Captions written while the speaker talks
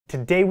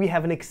Today we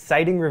have an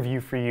exciting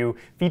review for you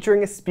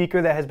featuring a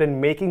speaker that has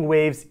been making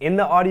waves in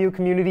the audio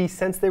community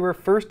since they were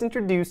first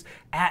introduced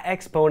at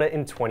Xpona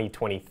in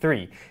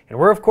 2023. And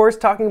we're of course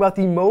talking about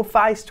the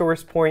MoFi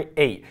SourcePoint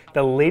 8,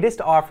 the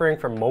latest offering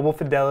from Mobile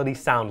Fidelity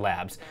Sound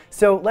Labs.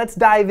 So let's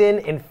dive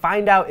in and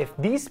find out if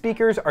these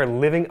speakers are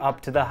living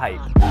up to the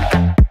hype.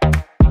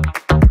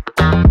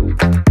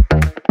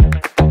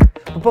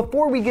 But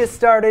before we get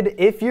started,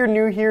 if you're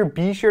new here,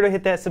 be sure to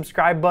hit that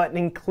subscribe button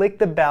and click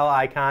the bell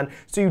icon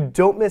so you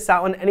don't miss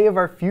out on any of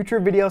our future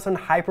videos on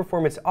high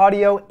performance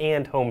audio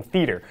and home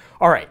theater.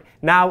 Alright,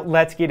 now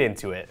let's get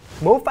into it.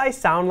 MoFi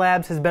Sound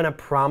Labs has been a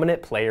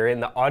prominent player in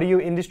the audio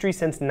industry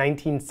since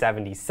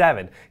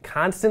 1977,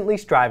 constantly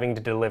striving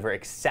to deliver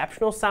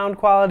exceptional sound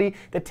quality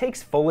that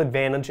takes full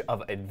advantage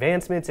of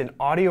advancements in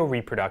audio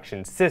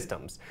reproduction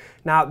systems.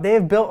 Now, they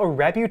have built a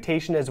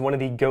reputation as one of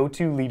the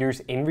go-to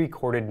leaders in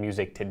recorded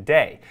music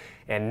today.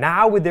 And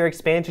now with their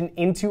expansion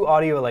into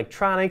audio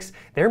electronics,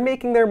 they're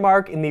making their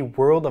mark in the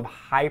world of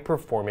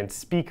high-performance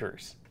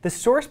speakers. The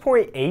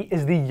SourcePoint 8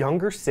 is the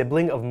younger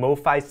sibling of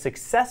MoFi's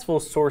successful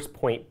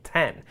SourcePoint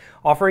 10,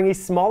 offering a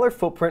smaller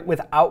footprint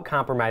without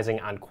compromising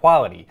on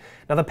quality.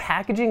 Now the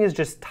packaging is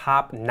just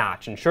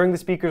top-notch, ensuring the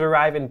speakers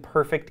arrive in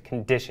perfect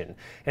condition.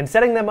 And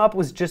setting them up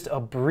was just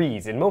a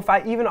breeze, and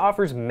MoFi even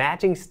offers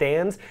matching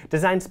stands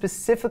designed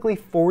specifically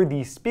for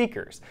these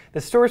speakers. The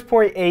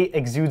SourcePoint 8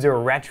 exudes a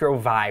retro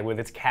vibe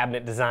with its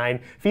cabinet design,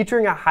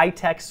 featuring a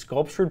high-tech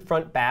sculptured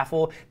front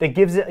baffle that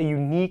gives it a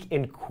unique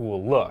and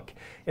cool look.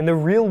 And the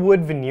real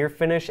wood veneer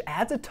finish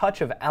adds a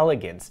touch of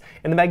elegance,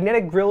 and the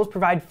magnetic grills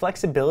provide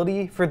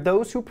flexibility for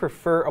those who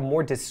prefer a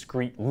more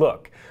discreet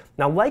look.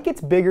 Now, like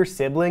its bigger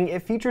sibling,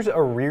 it features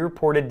a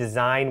rear-ported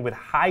design with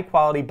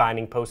high-quality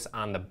binding posts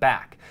on the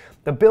back.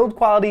 The build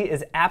quality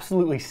is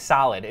absolutely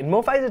solid, and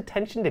MoFi's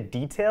attention to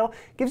detail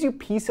gives you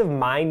peace of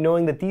mind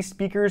knowing that these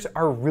speakers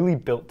are really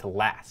built to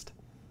last.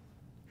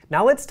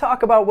 Now let's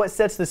talk about what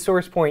sets the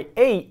SourcePoint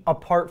 8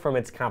 apart from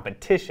its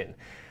competition.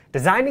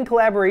 Designed in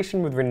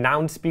collaboration with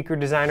renowned speaker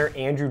designer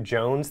Andrew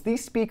Jones,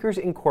 these speakers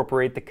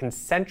incorporate the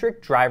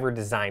Concentric driver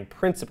design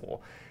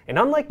principle. And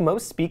unlike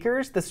most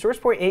speakers, the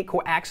SourcePoint 8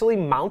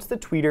 coaxially mounts the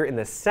tweeter in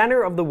the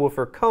center of the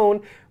woofer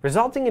cone,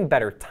 resulting in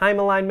better time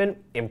alignment,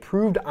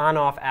 improved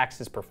on-off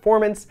axis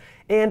performance,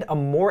 and a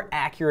more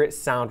accurate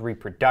sound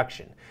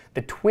reproduction.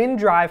 The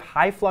twin-drive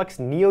high-flux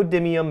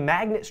neodymium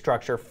magnet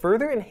structure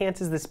further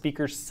enhances the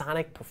speaker's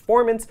sonic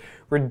performance,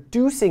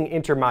 reducing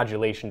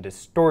intermodulation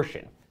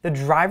distortion. The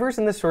drivers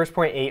in the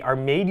SourcePoint 8 are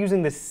made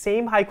using the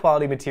same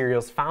high-quality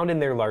materials found in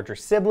their larger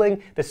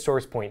sibling, the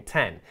SourcePoint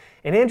 10.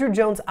 And Andrew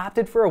Jones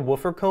opted for a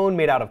woofer cone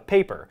made out of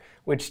paper,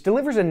 which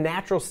delivers a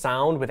natural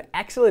sound with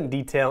excellent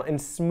detail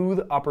and smooth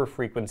upper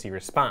frequency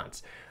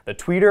response. The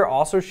tweeter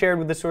also shared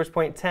with the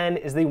SourcePoint 10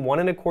 is the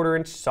 1¼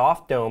 inch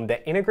soft dome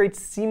that integrates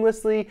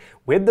seamlessly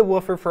with the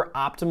woofer for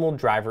optimal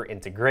driver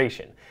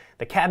integration.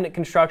 The cabinet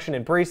construction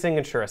and bracing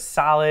ensure a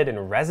solid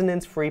and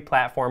resonance-free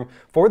platform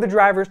for the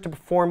drivers to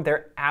perform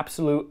their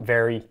absolute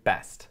very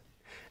best.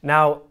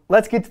 Now,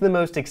 let's get to the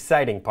most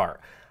exciting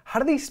part. How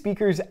do these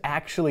speakers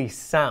actually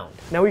sound?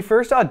 Now, we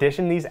first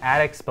auditioned these at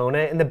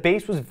Xpona, and the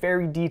bass was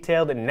very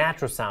detailed and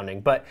natural sounding,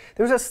 but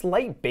there was a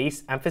slight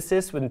bass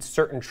emphasis with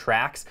certain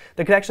tracks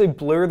that could actually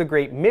blur the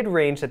great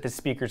mid-range that the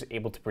speaker is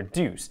able to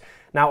produce.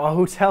 Now, a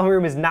hotel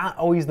room is not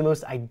always the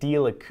most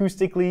ideal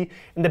acoustically,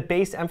 and the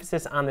bass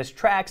emphasis on this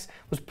tracks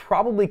was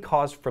probably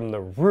caused from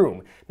the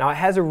room. Now, it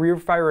has a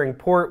rear-firing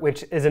port,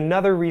 which is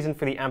another reason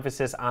for the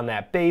emphasis on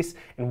that bass,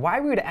 and why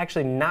we would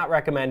actually not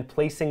recommend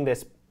placing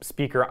this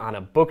speaker on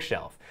a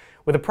bookshelf.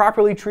 With a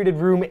properly treated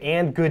room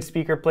and good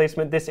speaker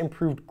placement, this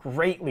improved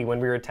greatly when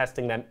we were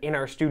testing them in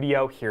our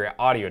studio here at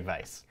Audio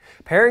Advice.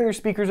 Pairing your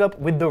speakers up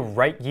with the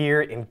right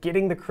gear and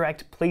getting the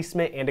correct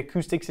placement and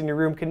acoustics in your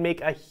room can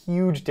make a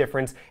huge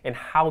difference in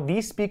how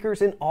these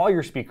speakers and all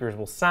your speakers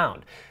will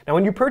sound. Now,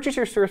 when you purchase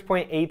your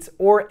SourcePoint 8s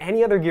or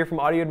any other gear from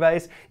Audio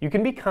Advice, you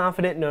can be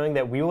confident knowing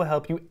that we will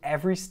help you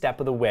every step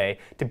of the way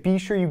to be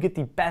sure you get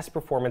the best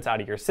performance out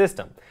of your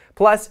system.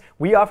 Plus,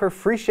 we offer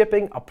free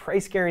shipping, a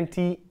price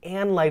guarantee,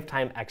 and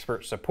lifetime expert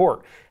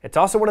support. It's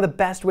also one of the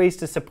best ways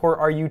to support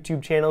our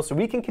YouTube channel so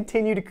we can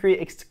continue to create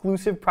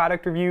exclusive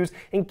product reviews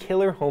and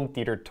killer home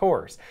theater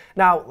tours.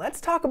 Now, let's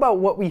talk about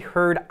what we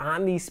heard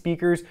on these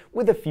speakers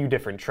with a few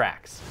different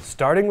tracks.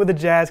 Starting with the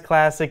jazz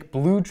classic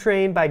Blue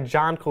Train by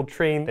John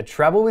Coltrane, the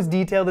treble was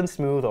detailed and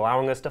smooth,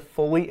 allowing us to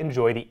fully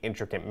enjoy the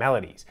intricate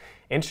melodies.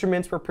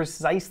 Instruments were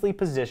precisely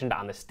positioned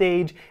on the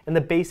stage, and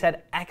the bass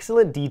had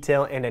excellent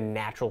detail and a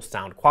natural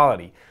sound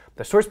quality.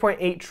 The SourcePoint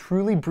 8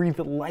 truly breathed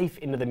life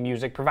into the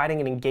music,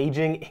 providing an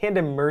engaging and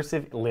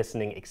immersive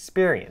listening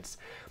experience.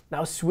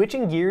 Now,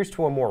 switching gears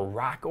to a more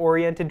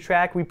rock-oriented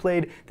track, we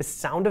played The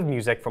Sound of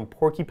Music from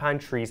Porcupine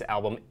Tree's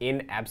album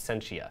In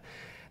Absentia.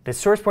 The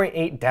SourcePoint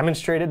 8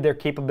 demonstrated their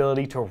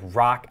capability to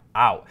rock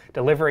out,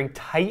 delivering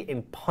tight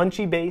and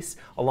punchy bass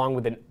along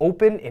with an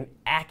open and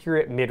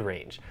accurate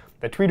mid-range.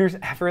 The tweeters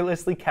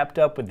effortlessly kept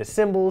up with the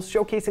cymbals,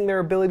 showcasing their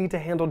ability to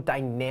handle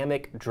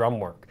dynamic drum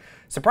work.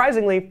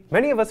 Surprisingly,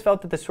 many of us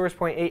felt that the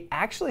SourcePoint 8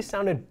 actually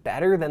sounded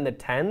better than the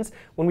 10s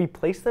when we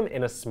placed them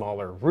in a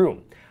smaller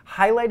room,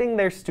 highlighting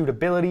their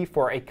suitability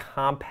for a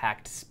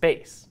compact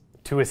space.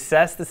 To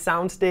assess the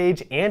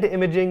soundstage and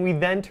imaging, we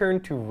then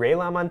turned to Ray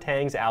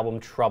LaMontagne's album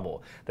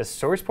Trouble. The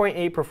SourcePoint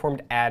 8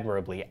 performed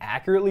admirably,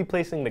 accurately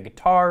placing the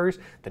guitars,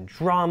 the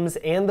drums,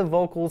 and the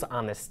vocals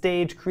on the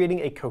stage,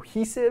 creating a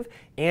cohesive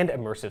and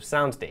immersive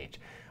soundstage.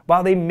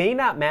 While they may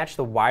not match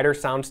the wider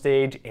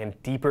soundstage and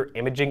deeper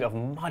imaging of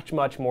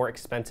much more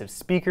expensive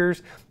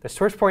speakers, the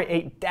SourcePoint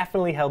 8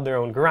 definitely held their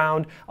own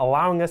ground,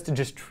 allowing us to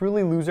just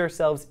truly lose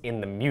ourselves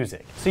in the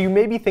music. So you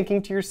may be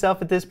thinking to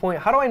yourself at this point,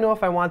 how do I know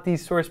if I want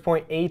these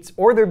SourcePoint 8s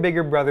or their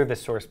bigger brother, the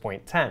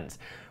SourcePoint 10s?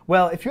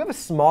 Well, if you have a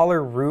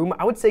smaller room,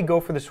 I would say go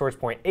for the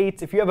SourcePoint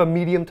 8s. If you have a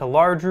medium to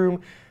large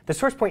room, the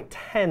SourcePoint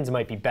 10s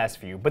might be best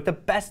for you, but the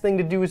best thing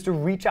to do is to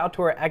reach out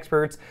to our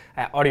experts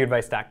at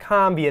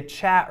audioadvice.com via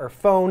chat or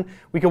phone.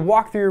 We can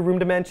walk through your room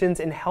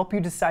dimensions and help you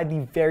decide the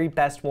very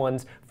best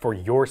ones for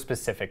your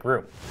specific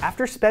room.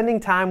 After spending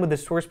time with the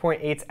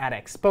SourcePoint 8s at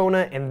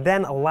Exponent and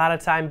then a lot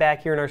of time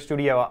back here in our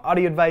studio at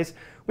Audio Advice,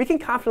 we can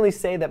confidently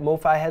say that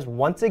MoFi has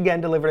once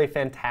again delivered a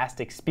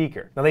fantastic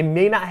speaker. Now, they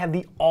may not have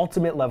the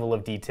ultimate level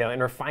of detail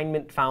and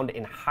refinement found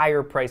in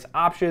higher price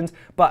options,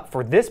 but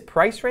for this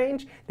price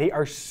range, they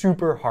are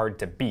super hard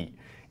to beat.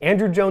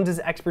 Andrew Jones's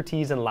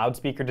expertise in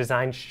loudspeaker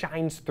design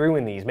shines through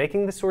in these,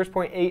 making the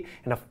SourcePoint 8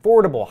 an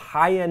affordable,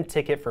 high-end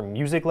ticket for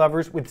music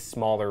lovers with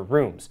smaller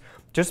rooms.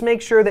 Just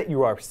make sure that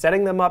you are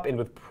setting them up in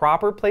with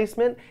proper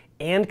placement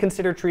and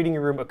consider treating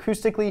your room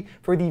acoustically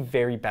for the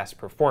very best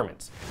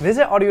performance.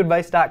 Visit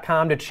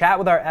audioadvice.com to chat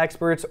with our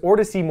experts or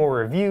to see more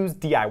reviews,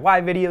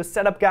 DIY videos,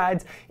 setup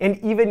guides, and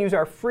even use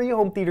our free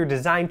home theater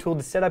design tool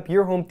to set up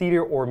your home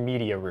theater or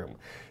media room.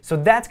 So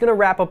that's going to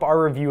wrap up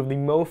our review of the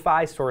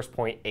MoFi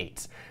SourcePoint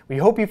 8s. We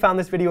hope you found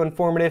this video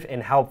informative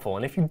and helpful,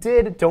 and if you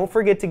did, don't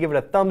forget to give it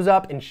a thumbs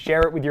up and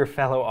share it with your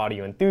fellow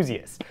audio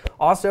enthusiasts.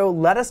 Also,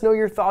 let us know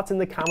your thoughts in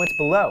the comments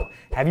below.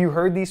 Have you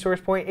heard these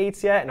SourcePoint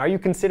 8s yet, and are you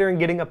considering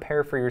getting a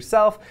pair for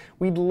yourself?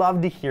 We'd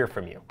love to hear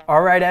from you.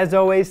 Alright, as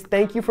always,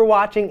 thank you for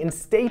watching, and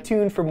stay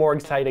tuned for more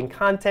exciting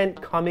content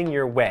coming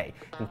your way.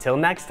 Until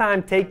next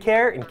time, take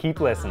care and keep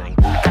listening.